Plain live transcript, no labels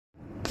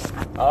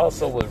I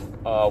also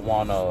would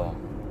want to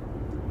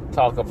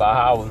talk about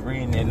how I was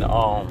reading in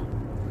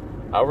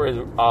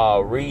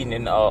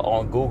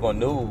on Google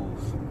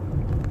News,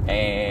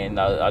 and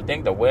I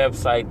think the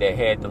website that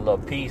had the little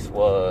piece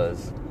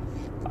was,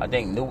 I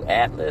think, New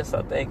Atlas,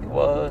 I think it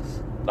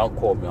was. Don't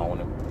quote me on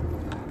it.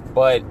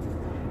 But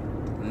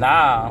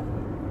now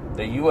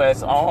the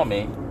U.S.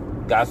 Army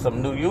got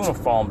some new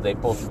uniforms they're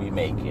supposed to be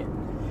making.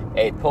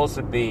 It's supposed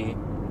to be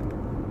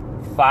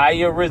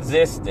fire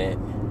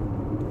resistant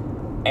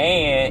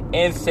and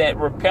insect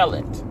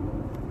repellent.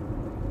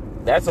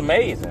 That's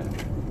amazing.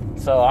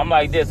 So I'm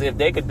like this, if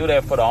they could do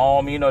that for the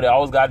Army, they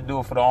always got to do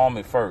it for the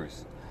Army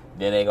first.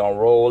 Then they gonna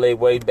roll their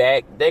way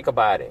back. Think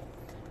about it.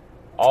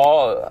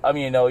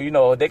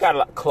 They got a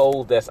lot of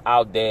clothes that's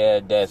out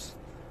there that's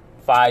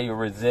fire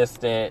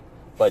resistant,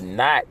 but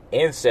not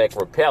insect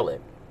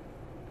repellent.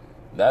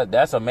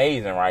 That's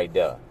amazing right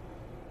there.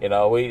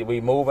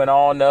 We moving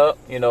on up.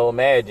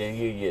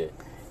 Imagine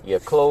your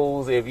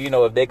clothes. If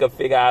they could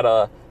figure out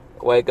a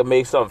way it could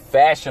make something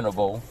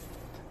fashionable,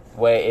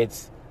 where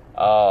it's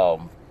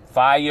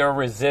fire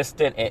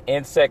resistant and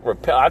insect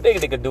repellent. I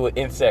think they could do an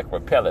insect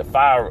repellent.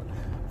 Fire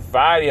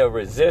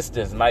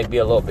resistance might be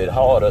a little bit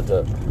harder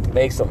to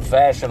make some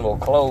fashionable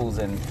clothes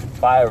and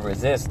fire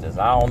resistance.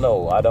 I don't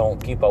know. I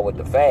don't keep up with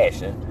the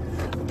fashion.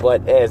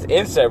 But as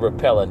insect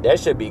repellent, that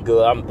should be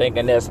good. I'm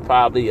thinking that's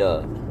probably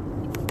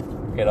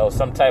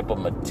some type of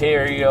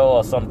material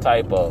or some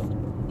type of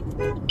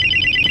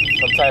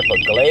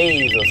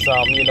glaze or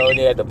something,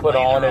 they had to put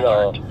on it,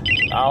 or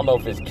I don't know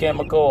if it's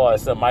chemical or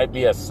it might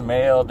be a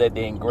smell that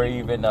they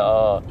engrave in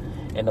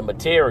the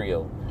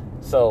material.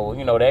 So,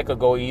 that could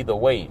go either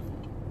way.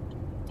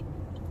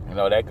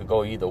 That could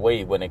go either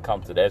way when it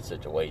comes to that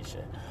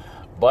situation.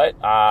 But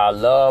I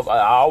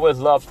always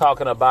love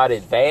talking about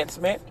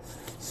advancement.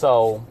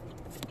 So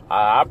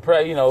I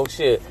pray,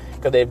 shit,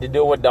 because if they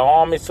do with the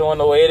Army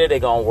sooner or later, they're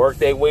going to work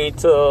their way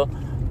to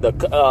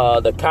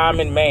the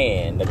common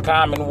man, the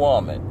common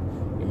woman.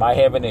 You might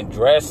have it in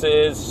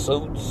dresses,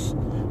 suits,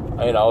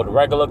 the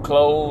regular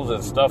clothes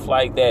and stuff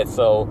like that.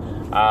 So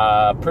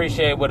I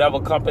appreciate whatever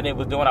company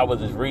was doing. I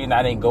was just reading.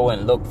 I didn't go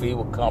and look for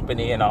your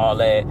company and all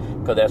that,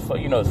 because that's for,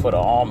 it's for the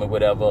Army,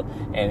 whatever.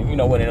 And,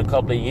 within a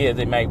couple of years,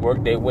 they might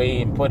work their way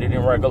and put it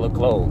in regular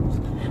clothes.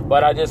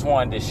 But I just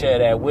wanted to share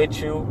that with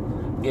you,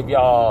 give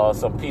y'all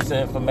some piece of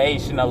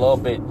information, a little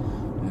bit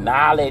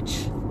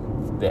knowledge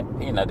that,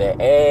 that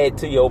add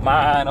to your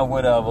mind or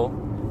whatever,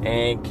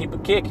 and keep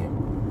it kicking.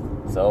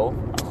 So,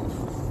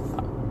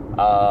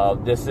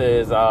 this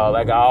is,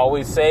 like I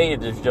always say,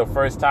 if this is your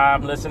first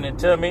time listening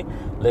to me,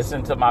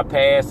 listen to my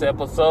past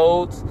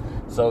episodes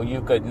so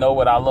you could know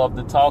what I love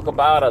to talk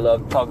about. I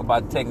love to talk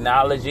about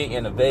technology,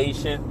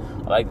 innovation.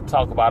 I like to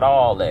talk about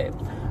all that.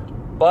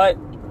 But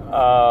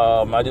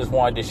I just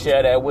wanted to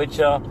share that with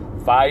you.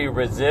 Fire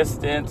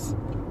resistance,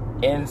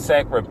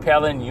 insect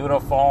repellent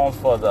uniforms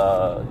for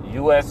the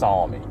U.S.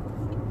 Army.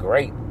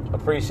 Great.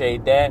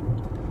 Appreciate that.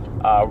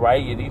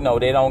 Right,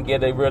 they don't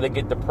really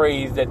get the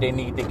praise that they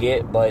need to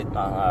get, but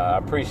I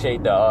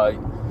appreciate the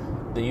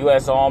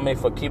U.S. Army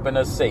for keeping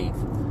us safe.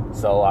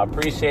 So I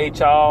appreciate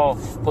y'all.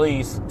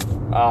 Please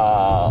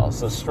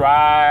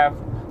subscribe,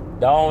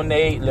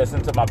 donate,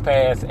 listen to my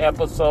past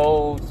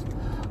episodes,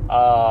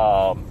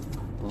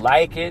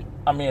 like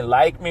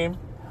me.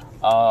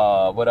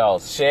 What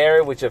else? Share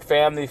it with your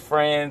family,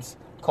 friends,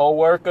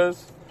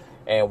 co-workers.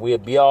 And we'll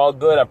be all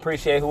good. I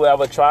appreciate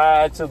whoever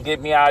tried to get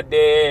me out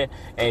there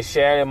and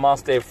share it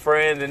amongst their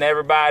friends and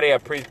everybody. I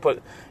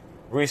put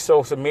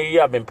social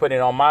media. I've been putting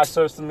it on my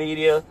social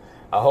media.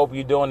 I hope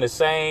you're doing the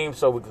same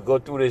so we could go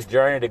through this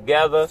journey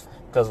together.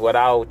 Because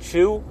without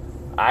you,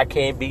 I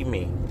can't be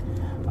me.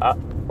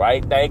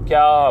 Right? Thank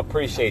y'all.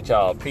 Appreciate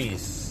y'all.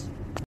 Peace.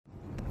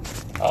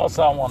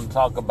 Also, I want to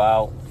talk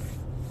about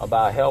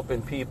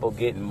helping people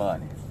getting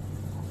money.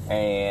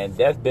 And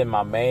that's been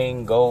my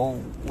main goal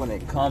when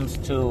it comes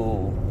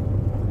to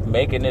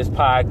making this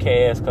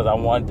podcast, because I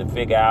wanted to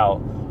figure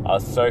out a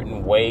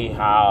certain way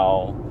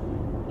how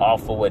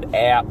offer with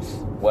apps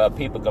where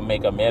people can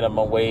make a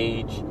minimum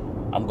wage.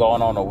 I'm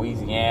going on a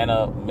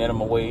Louisiana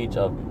minimum wage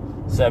of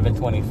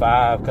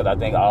 $7.25, because I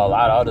think a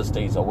lot of other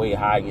states are way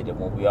higher than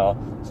what we are,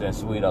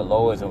 since we the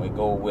lowest and we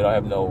don't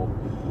have no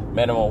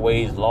minimum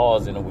wage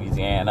laws in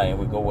Louisiana, and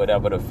we go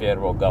whatever the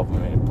federal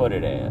government put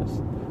it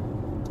as.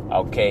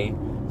 Okay.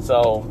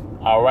 So,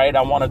 all right,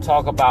 I want to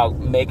talk about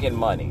making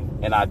money.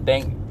 And I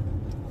think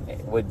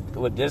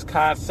with this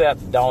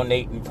concept,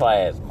 donating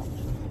plasma.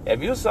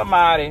 If you're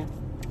somebody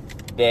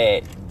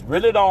that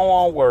really don't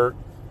want to work,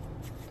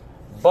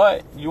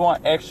 but you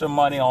want extra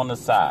money on the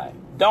side,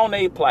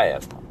 donate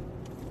plasma.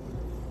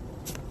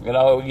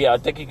 I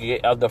think you can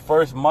get the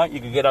first month, you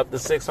can get up to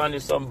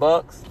 600 some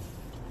bucks.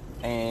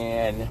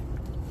 And,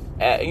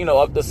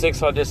 up to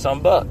 600 some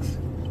bucks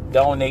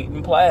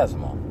donating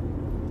plasma.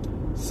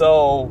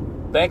 So,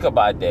 think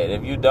about that.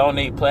 If you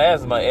donate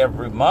plasma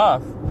every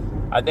month,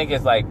 I think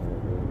it's like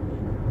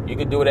you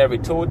can do it every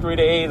 2 or 3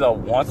 days or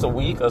once a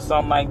week or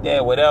something like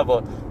that,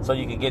 whatever, so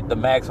you can get the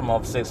maximum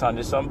of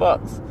 600 some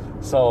bucks.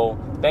 So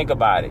think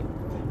about it.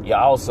 You're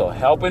also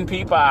helping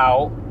people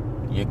out.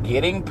 You're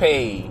getting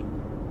paid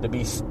to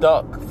be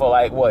stuck for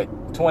like,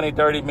 20,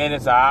 30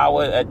 minutes, an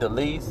hour at the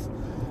least.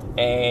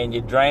 And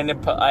you're draining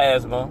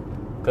plasma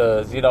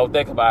because,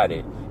 think about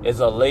it. It's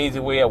a lazy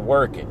way of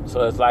working.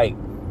 So it's like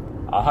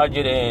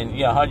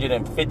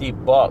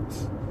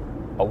 $150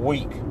 a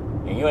week,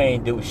 and you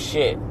ain't do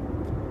shit.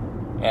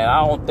 And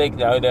I don't think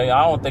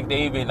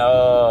they even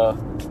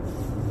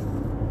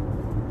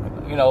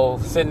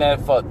sitting there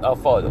for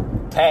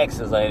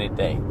taxes or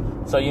anything.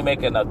 So you're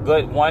making a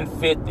good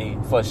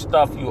 $150 for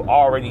stuff you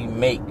already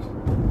make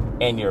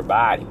in your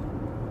body.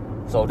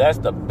 So that's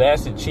the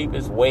best and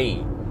cheapest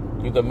way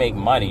you can make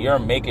money. You're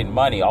making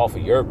money off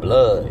of your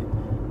blood.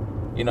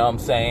 You know what I'm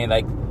saying?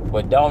 Like,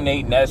 with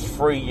donating, that's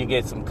free. You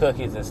get some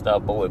cookies and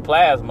stuff. But with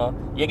plasma,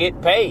 you get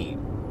paid.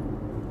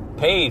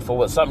 Paid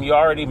for something you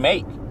already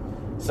make.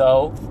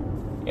 So,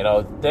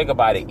 think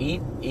about it.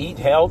 Eat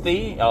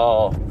healthy.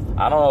 I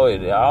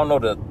don't know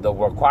the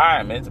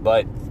requirements,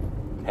 but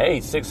hey,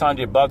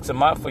 $600 a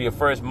month for your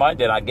first month.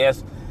 Then I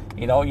guess,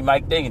 you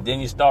might think, and then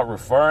you start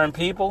referring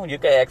people. You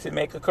can actually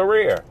make a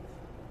career.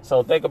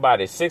 So think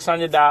about it,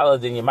 $600,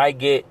 then you might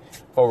get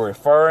for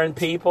referring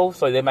people.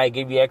 So they might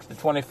give you extra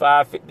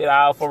 $25,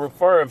 $50 for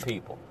referring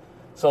people.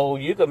 So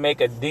you can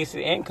make a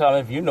decent income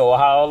if you know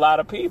how a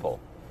lot of people.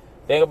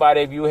 Think about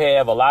it, if you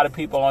have a lot of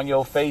people on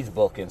your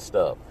Facebook and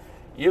stuff.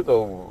 You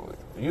can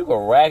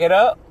rack it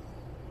up,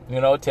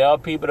 tell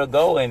people to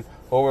go, and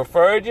who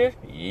referred you?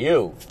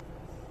 You.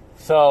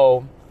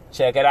 So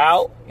check it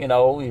out.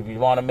 If you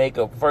want to make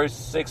a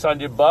first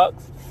 $600,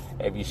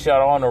 if you shut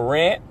on the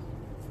rent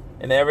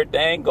and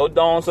everything, go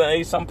down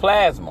some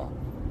plasma.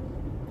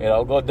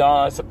 Go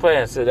down some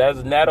plasma. So that's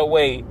another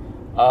way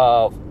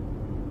of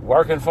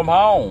working from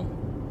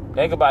home.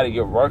 Think about it.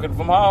 You're working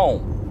from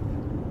home.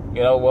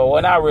 Well,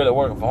 we're not really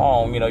working from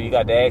home. You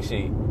got to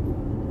actually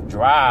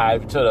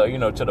drive to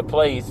the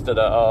place, to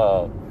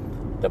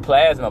the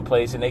plasma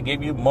place, and they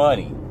give you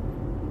money.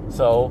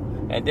 So,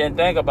 and then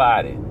think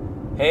about it.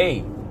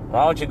 Hey,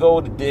 why don't you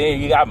go there?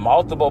 You got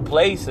multiple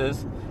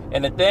places,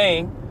 and the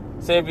thing,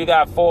 say if you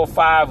got 4 or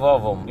 5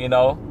 of them,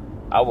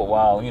 I don't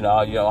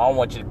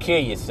want you to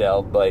kill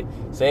yourself, but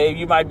say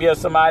you might be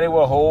somebody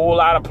with a whole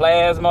lot of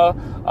plasma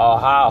or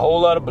a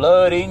whole lot of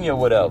blood in you or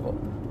whatever.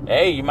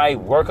 Hey, you might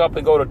work up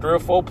and go to 3 or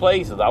 4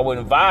 places. I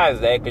wouldn't advise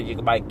that because you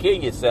might kill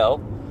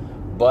yourself.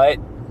 But,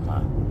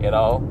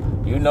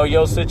 you know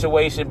your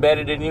situation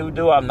better than you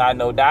do. I'm not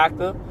no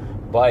doctor,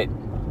 but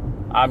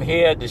I'm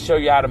here to show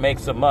you how to make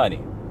some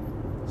money.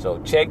 So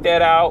check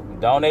that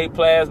out. Donate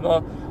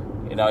plasma.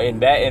 In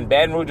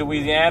Baton Rouge,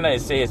 Louisiana,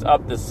 it says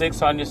up to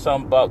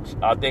 $600 bucks.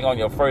 I think on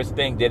your first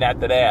thing. Then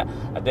after that,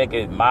 I think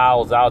it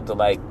miles out to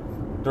like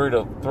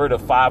 $300 to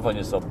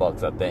 $500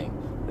 bucks. I think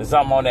there's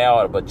something on that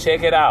order. But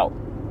check it out.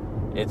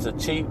 It's a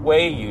cheap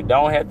way. You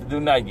don't have to do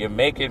nothing. You're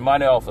making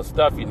money off of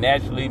stuff you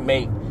naturally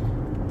make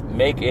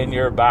in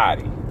your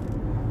body.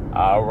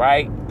 All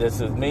right.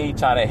 This is me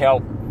trying to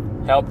help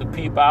the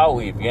people out.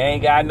 If you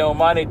ain't got no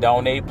money,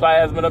 donate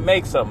plasma to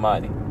make some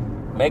money.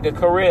 Make a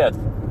career.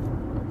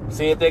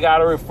 See if they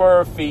got a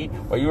referral fee,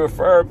 or you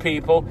refer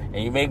people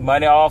and you make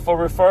money off of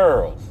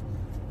referrals.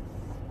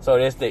 So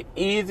that's the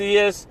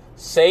easiest,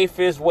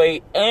 safest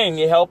way, and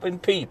you're helping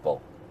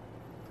people.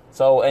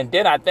 So, and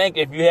then I think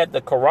if you had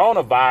the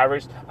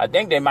coronavirus, I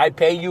think they might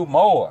pay you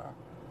more.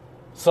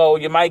 So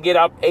you might get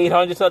up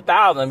 $800 to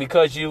 $1,000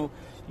 because you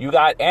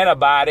got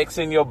antibiotics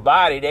in your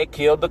body that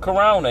killed the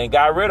corona and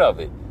got rid of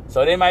it.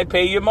 So they might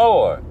pay you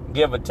more,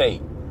 give or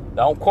take.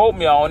 Don't quote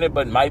me on it,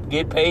 but might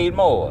get paid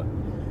more.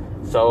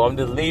 So I'm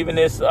just leaving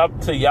this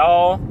up to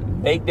y'all.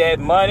 Make that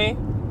money.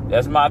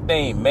 That's my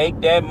thing. Make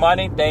that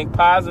money. Think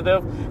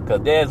positive,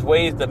 because there's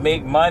ways to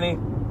make money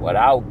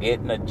without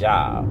getting a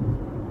job.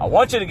 I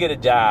want you to get a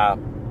job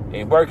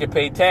and work and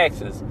pay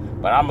taxes,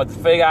 but I'm going to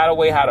figure out a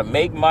way how to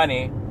make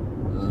money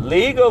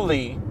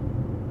legally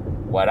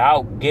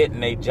without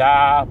getting a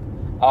job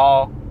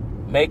or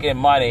making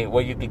money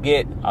where you could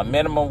get a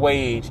minimum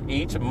wage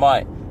each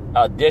month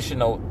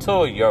additional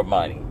to your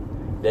money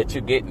that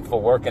you're getting for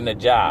working a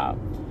job.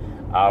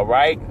 All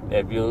right.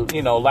 If you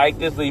like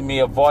this, leave me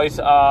a voice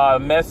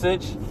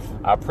message.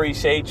 I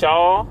appreciate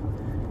y'all.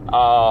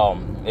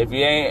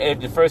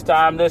 If your first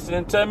time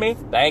listening to me,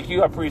 thank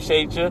you. I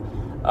appreciate you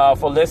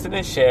for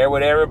listening. Share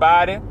with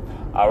everybody.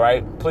 All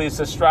right. Please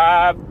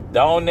subscribe,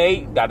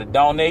 donate. Got a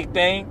donate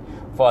thing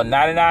for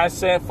 99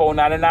 cents,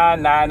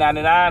 $4.99,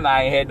 $9.99.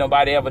 I ain't had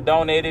nobody ever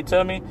donated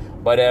to me,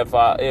 but if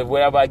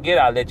wherever I get,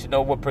 I'll let you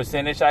know what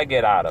percentage I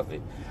get out of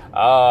it.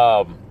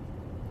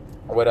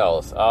 What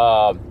else?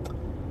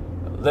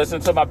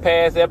 Listen to my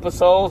past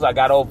episodes. I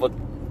got over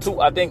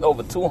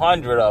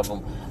 200 of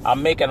them.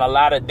 I'm making a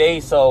lot a day,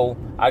 so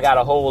I got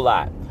a whole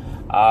lot.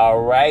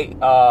 All right.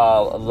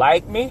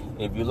 Like me.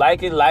 If you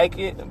like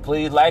it.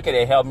 Please like it.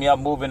 It help me up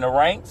moving the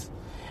ranks.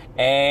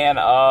 And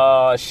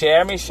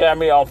share me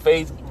on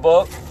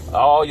Facebook,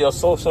 all your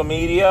social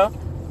media,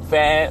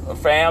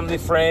 family,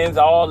 friends,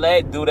 all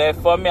that. Do that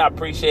for me. I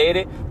appreciate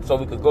it. So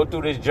we could go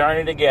through this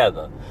journey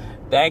together.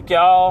 Thank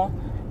y'all.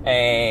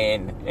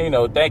 And,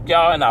 thank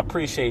y'all, and I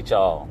appreciate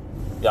y'all.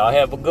 Y'all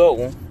have a good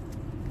one.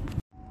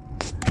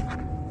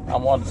 I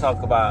want to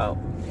talk about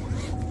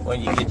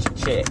when you get your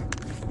check.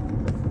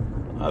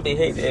 I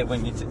hate that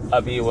when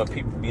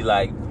people be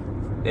like,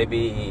 they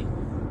be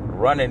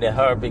running to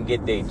hurry and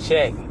get their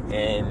check,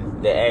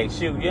 and they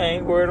ask you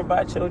ain't worried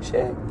about your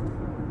check?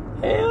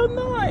 Hell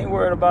no, I ain't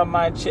worried about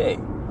my check.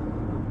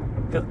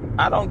 Cause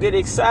I don't get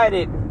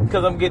excited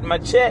because I'm getting my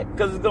check,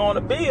 because it's going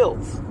to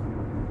bills.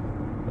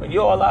 When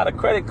you owe a lot of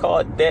credit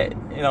card debt,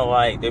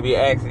 like they be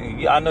asking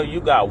you, I know you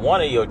got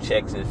one of your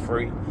checks is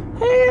free.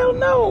 Hell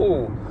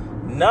no.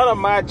 None of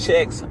my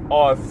checks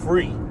are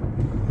free.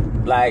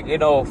 Like,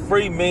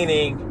 free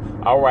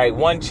meaning, all right,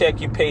 one check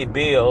you pay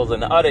bills,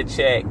 and the other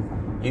check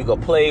you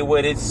can play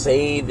with it,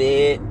 save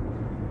it,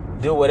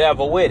 do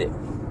whatever with it.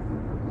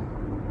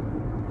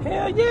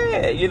 Hell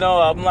yeah.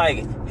 I'm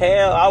like,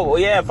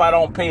 if I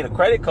don't pay the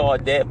credit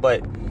card debt,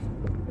 but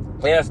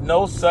there's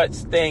no such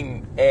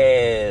thing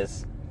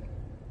as,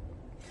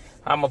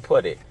 I'm going to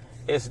put it,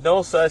 it's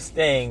no such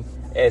thing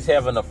as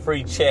having a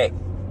free check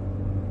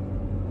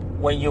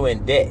when you're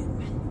in debt.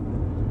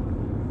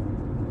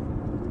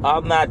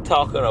 I'm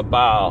talking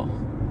about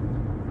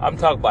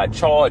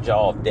charge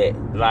off debt.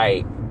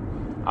 Like,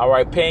 all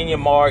right, paying your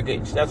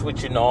mortgage, that's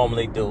what you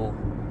normally do.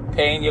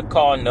 Paying your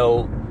car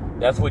note,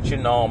 that's what you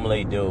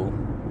normally do.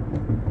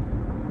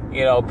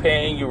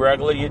 Paying your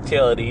regular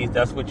utilities,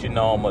 that's what you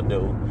normally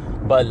do.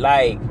 But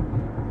like,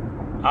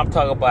 I'm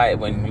talking about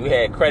when you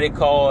had credit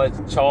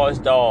cards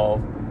charged off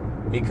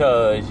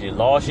because you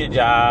lost your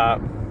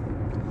job,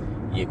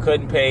 you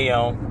couldn't pay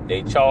them,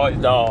 they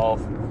charged off,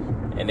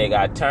 and they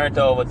got turned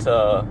over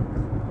to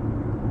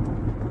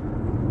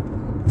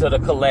the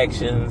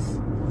collections,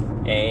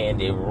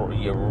 and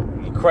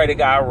your credit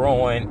got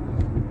ruined,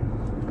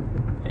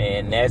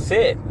 and that's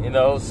it.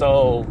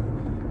 So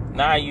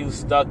now you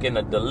stuck in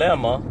a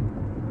dilemma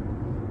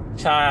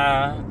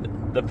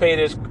trying to pay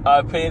this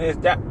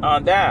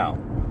down.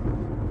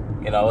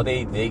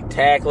 They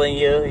tackling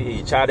you.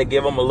 You try to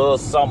give them a little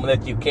something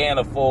that you can't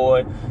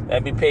afford.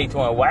 Let me pay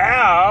 $20.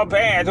 Wow, I'm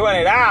paying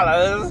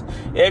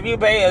 $20. If you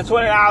pay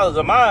 $20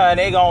 a month,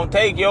 they gonna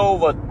take you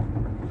over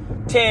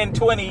 10,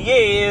 20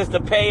 years to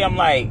pay. I'm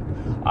like,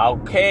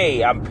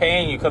 okay, I'm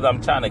paying you because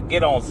I'm trying to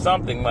get on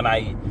something. When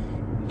I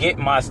get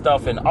my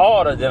stuff in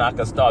order, then I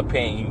can start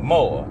paying you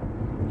more.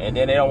 And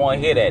then they don't want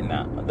to hear that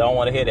now. Don't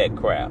want to hear that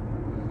crap.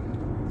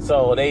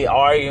 So they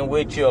arguing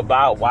with you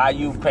about why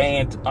you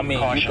paying.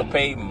 Caution. You can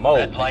pay more,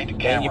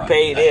 and you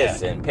pay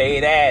this and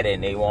pay that,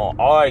 and they won't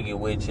argue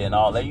with you and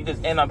all that. You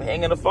just end up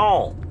hanging the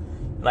phone.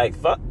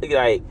 Fuck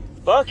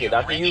it.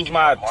 I can use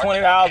my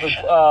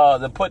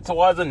 $20 to put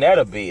towards a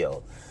Netta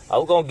bill. I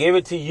was gonna give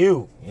it to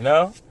you,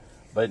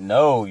 But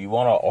no, you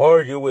want to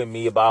argue with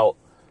me about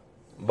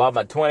my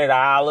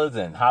 $20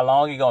 and how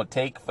long it gonna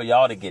take for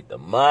y'all to get the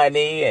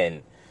money,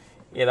 and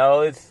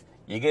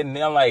you're getting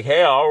them like,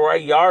 hell, all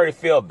right, you already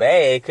feel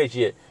bad because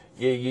you're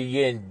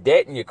in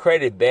debt and your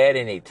credit bad,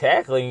 and they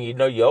tackling you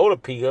owe the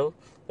people.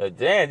 But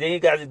then you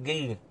got to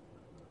be,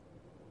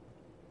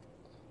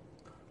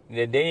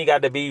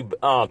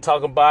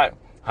 talking about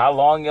how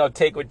long you'll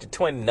take with your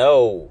 $20.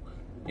 No,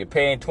 you're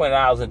paying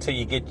 $20 until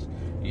you get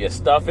your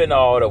stuff in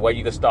order where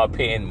you can start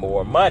paying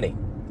more money.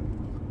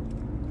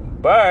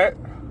 But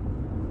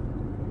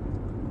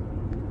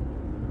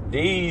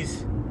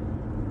these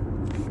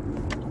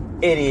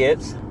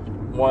idiots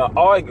want to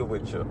argue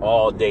with you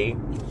all day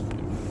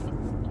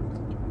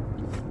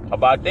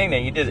about things,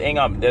 and you just ain't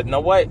up. There's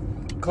no what?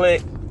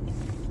 Click.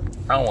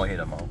 I don't want to hear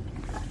them on.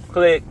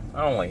 Click.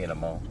 I don't want to hear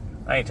them on.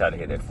 I ain't trying to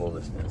hear that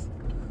foolishness.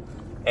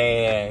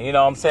 And you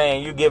know what I'm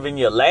saying? You giving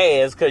your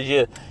last because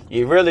you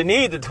really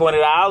need the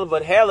 $20,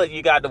 but hell,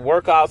 you got to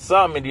work out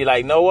something, and you're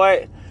like, know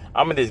what?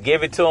 I'm gonna just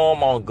give it to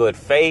them on good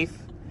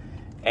faith,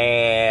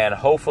 and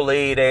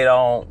hopefully they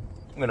don't,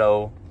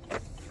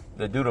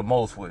 they do the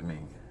most with me.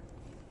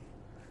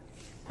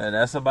 And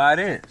that's about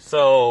it.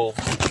 So,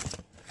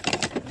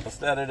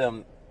 instead of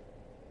them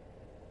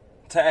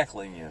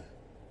tackling you,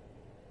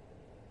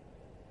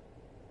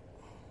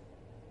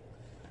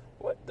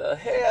 what the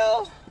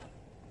hell?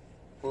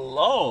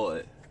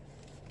 Lord,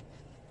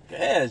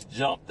 gas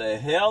jumped the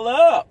hell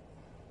up.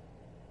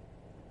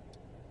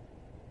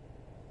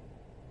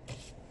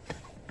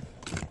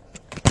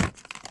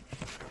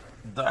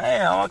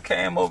 Damn, I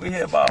came over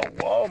here by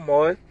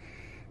Walmart.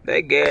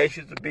 That gas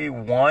used to be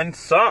one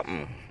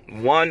something.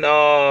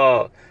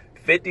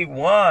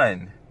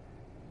 151,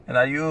 and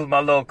I used my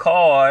little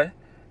card,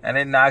 and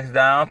it knocks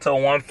down to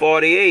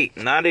 148.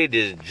 Now they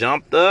just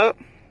jumped up.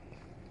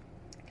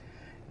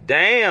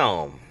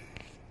 Damn.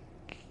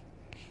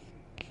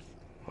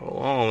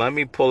 Hold on, let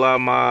me pull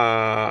out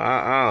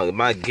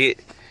my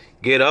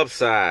get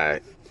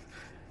upside.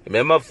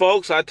 Remember,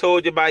 folks, I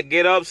told you about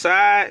Get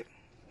Upside?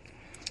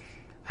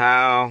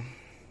 How?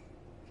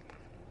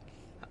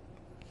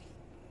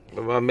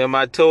 Remember,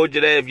 I told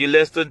you that if you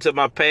listen to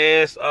my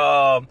past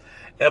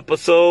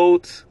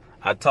episodes,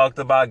 I talked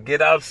about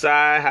Get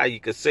Upside, how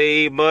you can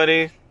save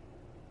money.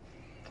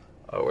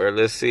 Oh, well,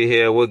 let's see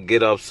here what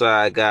Get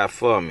Upside got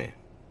for me.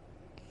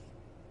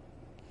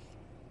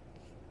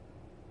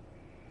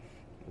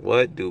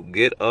 What do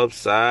Get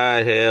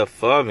Upside have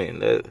for me?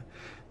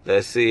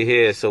 Let's see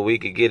here so we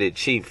can get it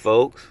cheap,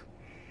 folks.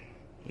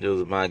 This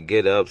is my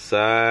Get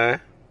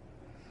Upside.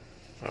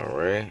 All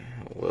right,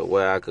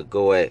 where I could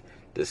go at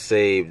to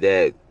save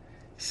that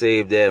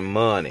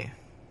money.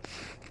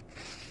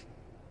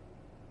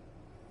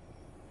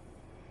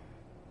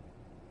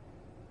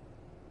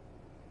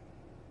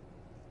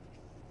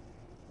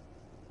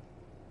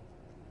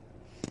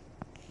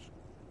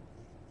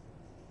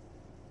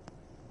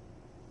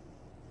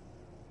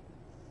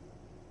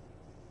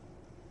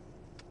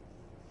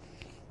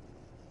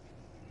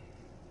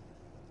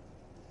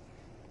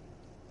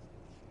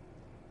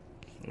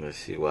 Let's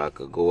see where I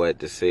could go at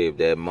to save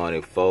that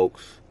money,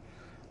 folks.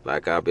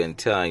 Like I've been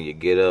telling you,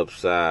 Get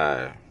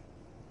Upside.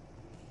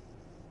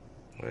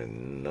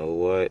 And you know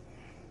what?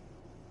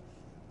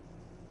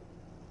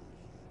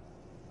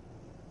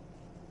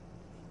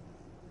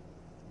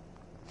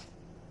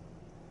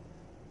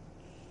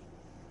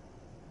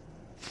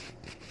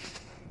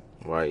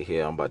 Right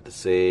here, I'm about to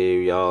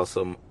save y'all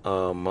some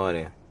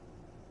money.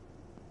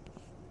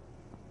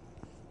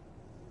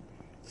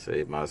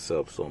 Save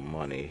myself some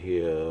money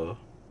here.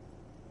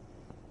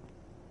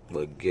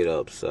 But Get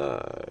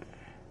Upside.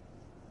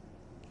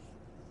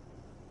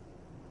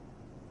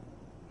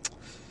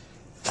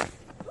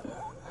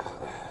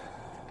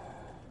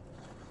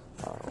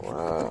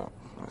 Alright,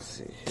 let's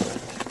see here.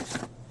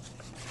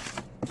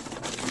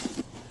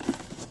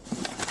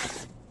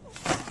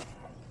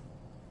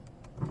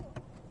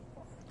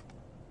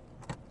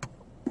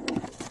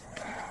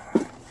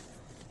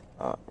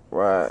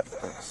 Alright,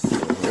 let's see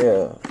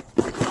here.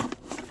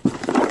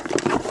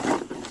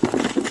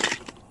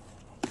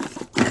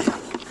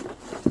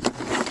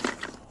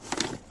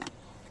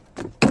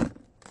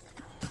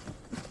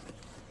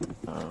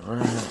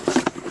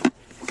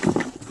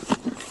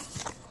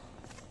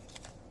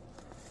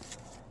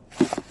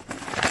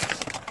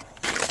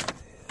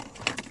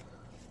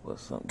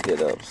 What's some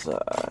Get Upside?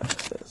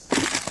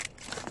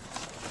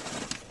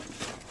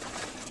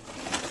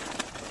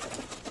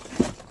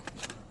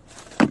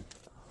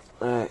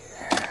 Alright.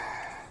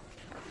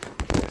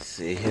 Let's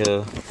see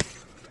here.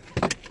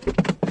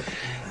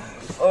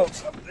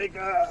 Folks, I think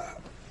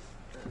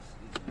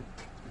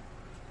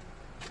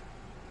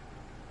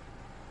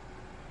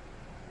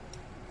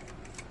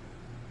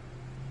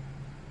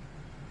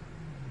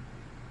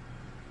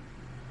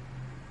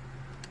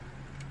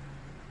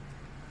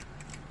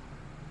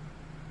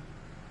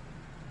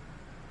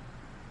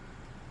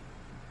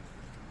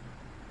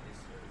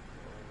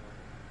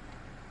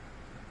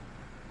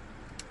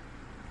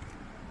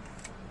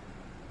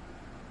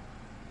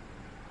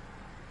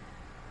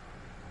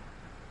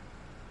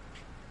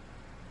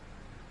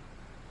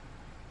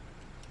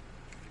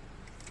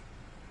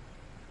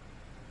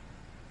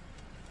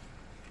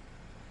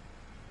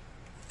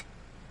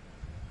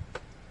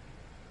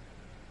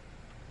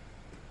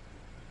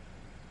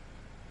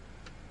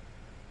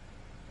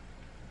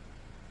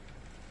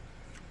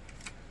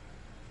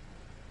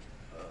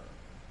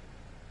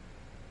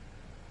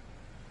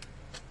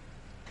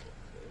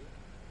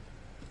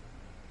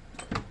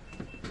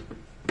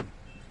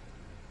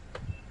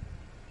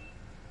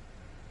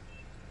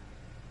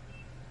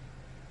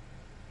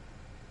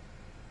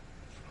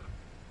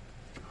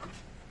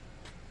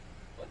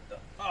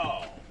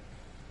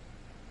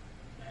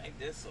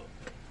this up.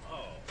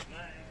 Oh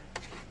man.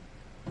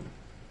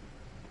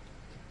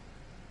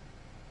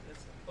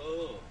 This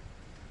oh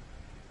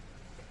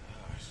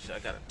shit, I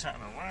gotta turn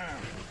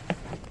around.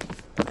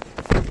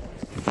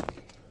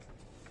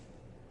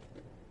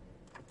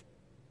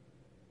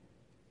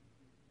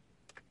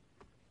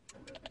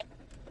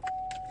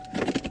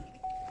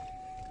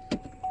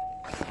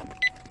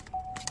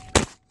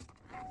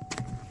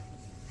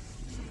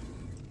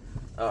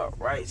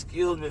 Alright,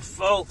 excuse me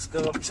folks,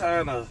 cause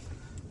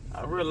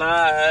I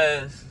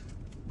realize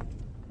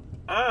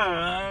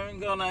I'm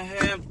gonna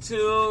have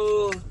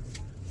to.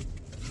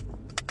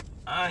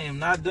 I am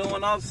not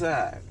doing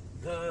Upside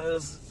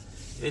because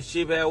it's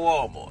cheaper at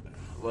Walmart.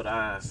 But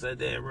I said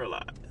they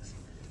realize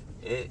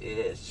it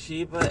is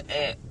cheaper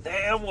at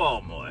damn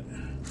Walmart.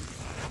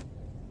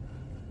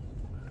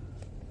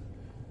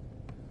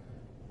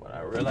 But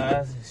I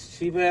realize it's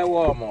cheaper at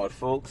Walmart,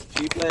 folks.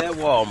 Cheaper at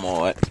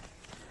Walmart.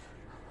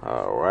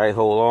 Alright,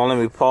 hold on, let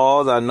me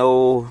pause. I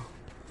know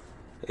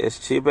it's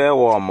cheaper at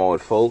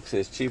Walmart, folks.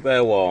 It's cheaper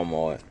at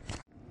Walmart.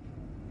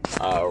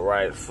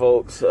 Alright,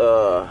 folks.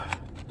 I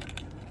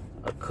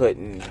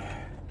couldn't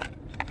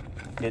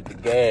get the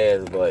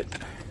gas, but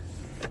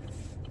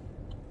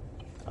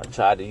I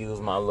tried to use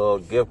my little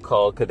gift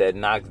card because that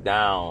knocks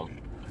down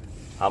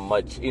how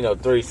much,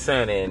 3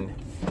 cents. And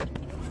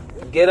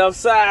Get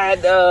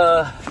Upside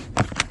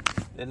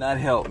did not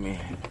help me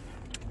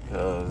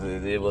because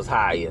it was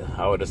higher.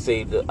 I would have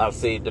saved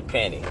the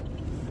penny.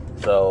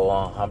 So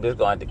I'm just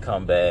going to have to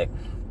come back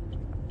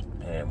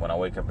and when I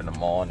wake up in the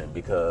morning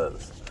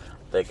because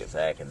I think it's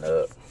acting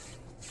up.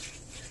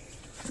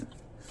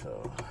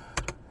 So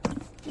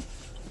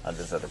I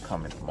just have to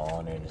come in the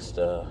morning and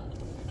stuff.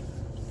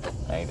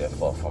 I ain't that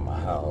far from my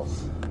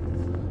house.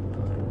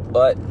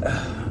 But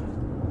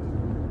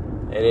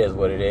it is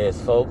what it is,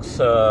 folks.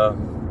 Yeah,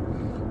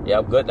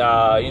 I'm good.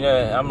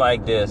 I'm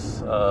like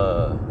this.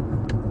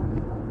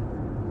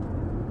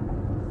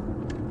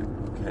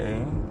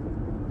 Okay.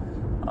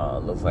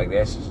 Looks like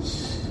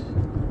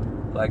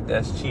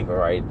that's cheaper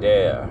right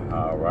there.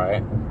 All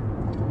right.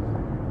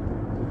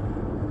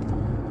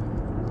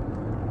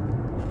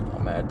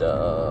 I'm at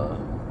the.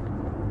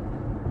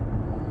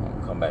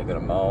 I'll come back in the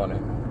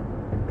morning.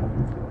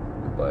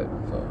 But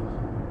I'm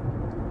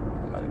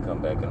about to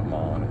come back in the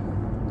morning.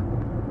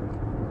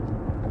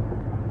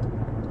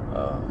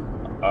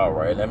 All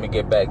right, let me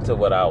get back to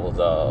what I was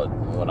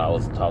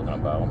talking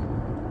about.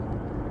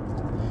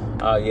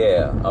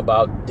 Yeah,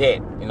 about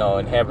debt,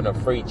 and having a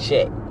free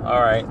check.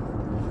 All right,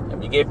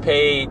 if you get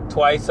paid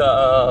twice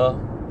a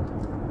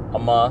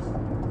month,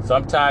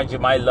 sometimes you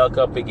might luck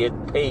up and get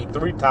paid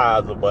 3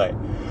 times a month.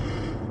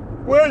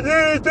 What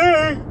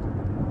anything?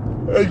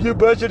 If you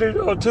budgeted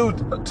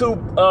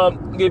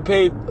on get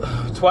paid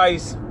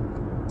twice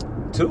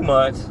 2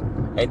 months,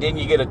 and then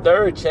you get a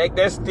third check,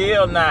 that's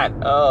still not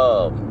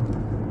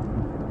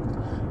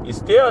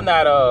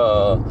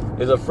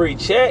it's a free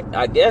check.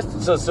 I guess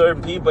to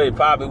certain people it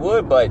probably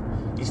would, but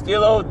you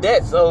still owe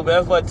debt, so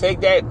that's what,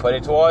 take that, put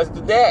it towards the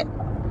debt.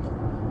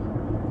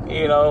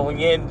 When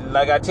you're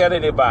like I tell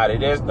anybody,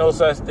 there's no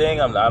such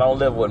thing. I don't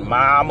live with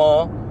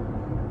mama.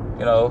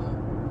 I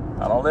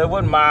don't live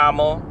with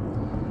mama.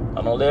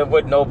 I don't live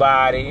with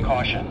nobody.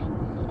 Caution.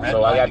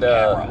 So I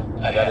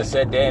got to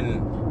sit there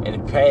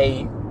and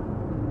pay.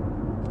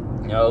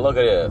 Look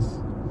at this.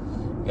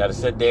 You got to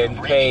sit there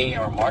and pay.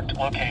 Your marked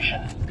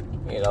location.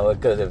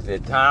 Because if the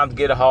times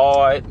get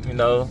hard,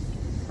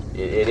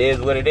 it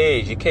is what it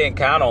is. You can't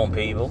count on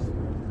people.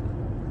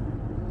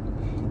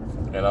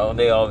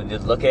 They all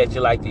just look at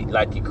you like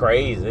you're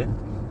crazy.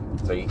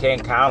 So you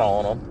can't count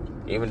on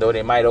them, even though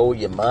they might owe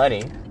you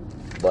money.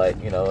 But,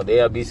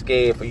 they'll be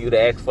scared for you to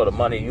ask for the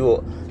money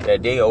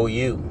that they owe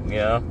you,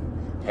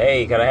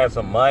 Hey, can I have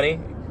some money?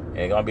 And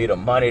it's going to be the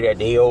money that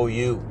they owe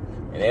you.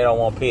 And they don't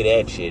want to pay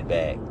that shit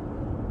back.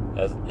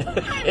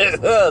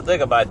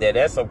 Think about that.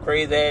 That's some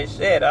crazy ass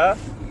shit, huh?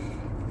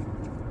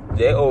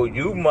 They owe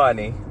you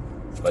money,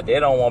 but they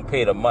don't want to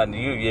pay the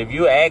money. If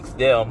you ask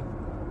them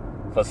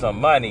for some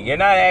money, you're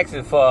not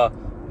asking for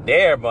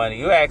their money.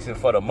 You're asking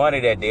for the money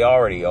that they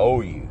already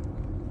owe you.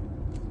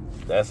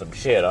 That's some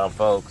shit, huh,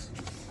 folks?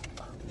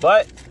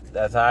 But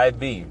that's how it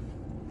be.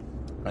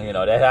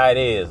 That's how it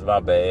is. My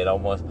bad. I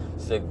almost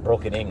said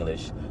broken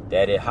English.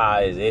 That is how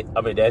it is.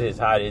 That is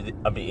how it is.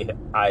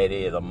 How it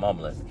is. I'm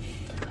mumbling.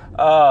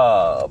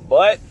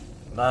 But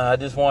I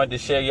just wanted to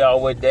share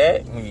y'all with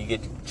that. When you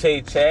get your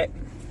paycheck,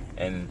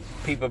 and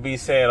people be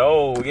saying,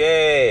 "Oh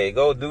yeah,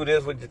 go do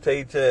this with your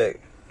paycheck."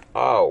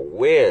 I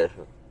wish.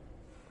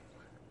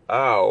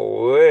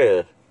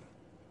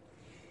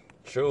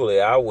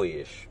 Truly, I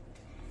wish.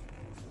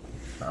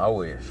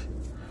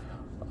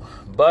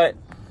 But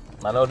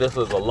I know this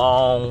was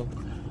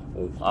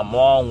I'm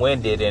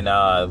long-winded, and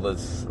I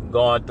was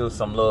going through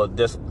some little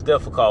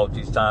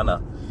difficulties trying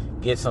to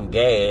get some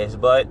gas.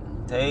 But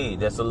hey,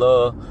 this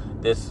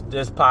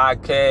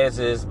podcast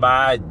is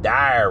my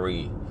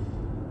diary,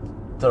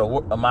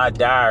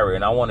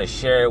 and I want to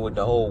share it with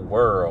the whole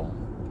world.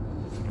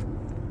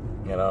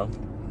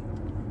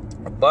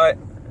 But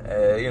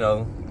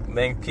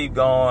things keep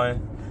going,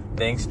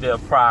 things still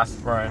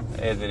prospering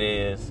as it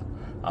is.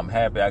 I'm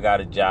happy I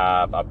got a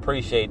job. I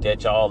appreciate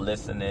that y'all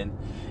listening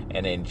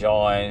and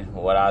enjoying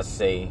what I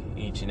say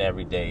each and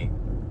every day.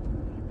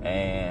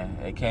 And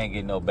it can't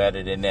get no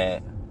better than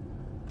that.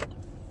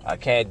 I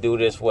can't do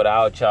this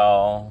without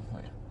y'all.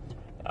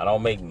 I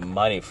don't make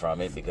money from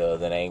it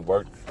because it ain't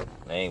work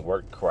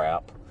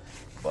crap.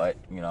 But,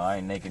 I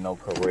ain't making no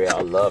career.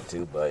 I'd love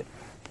to, but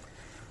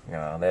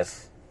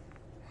that's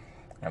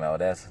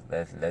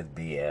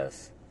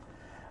BS.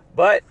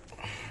 But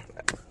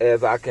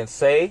as I can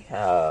say,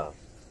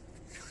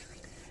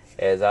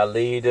 as I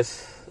leave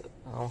this,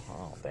 I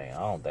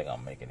don't think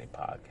I'm making a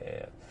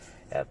podcast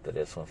after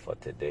this one for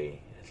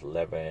today. It's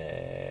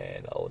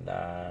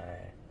 11:09.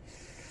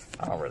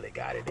 I don't really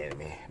got it in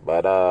me,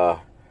 but I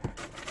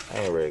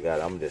ain't really got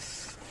it. I'm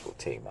just gonna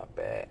take my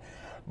bag.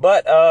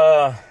 But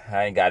I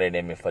ain't got it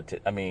in me for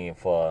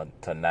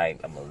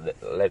tonight. I'm gonna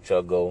let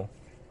y'all go.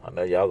 I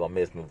know y'all gonna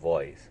miss my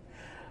voice,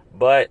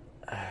 but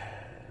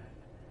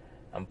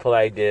I'm put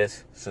like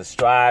this.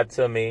 Subscribe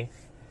to me,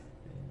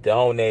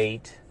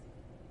 donate,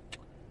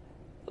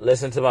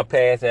 listen to my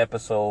past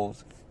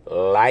episodes,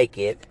 like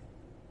it,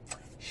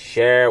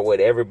 share it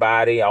with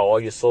everybody, all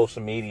your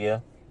social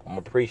media. I'm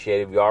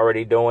appreciative. If you're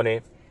already doing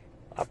it,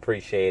 I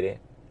appreciate it.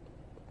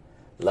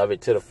 Love it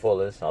to the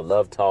fullest. I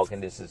love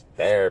talking. This is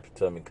therapy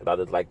to me because I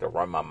just like to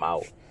run my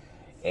mouth,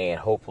 and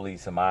hopefully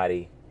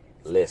somebody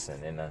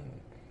listen. And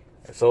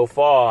so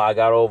far, I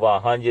got over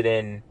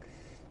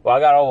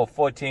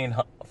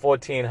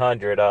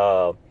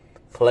 1,400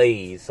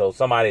 plays. So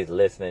somebody's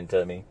listening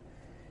to me,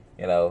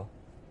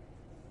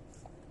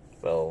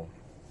 So,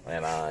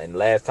 and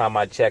last time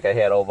I checked, I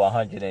had over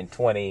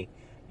 120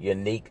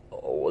 unique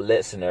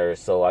listeners.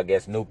 So I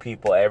guess new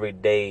people every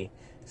day,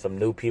 some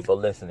new people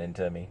listening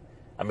to me.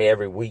 I mean,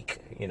 every week,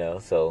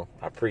 so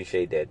I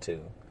appreciate that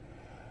too.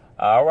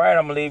 All right,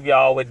 I'm going to leave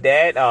y'all with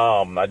that.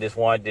 I just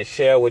wanted to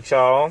share with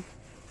y'all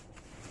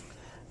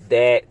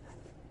that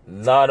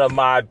none of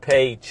my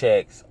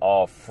paychecks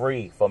are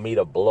free for me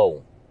to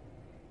blow.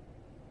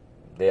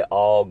 They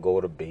all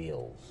go to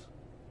bills.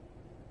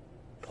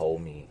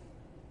 Told me.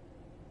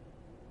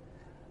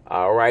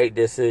 All right,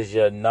 this is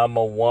your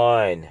number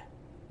one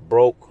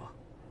broke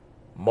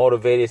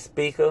motivated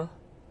speaker.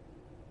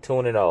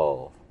 Tune it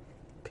off.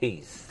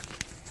 Peace.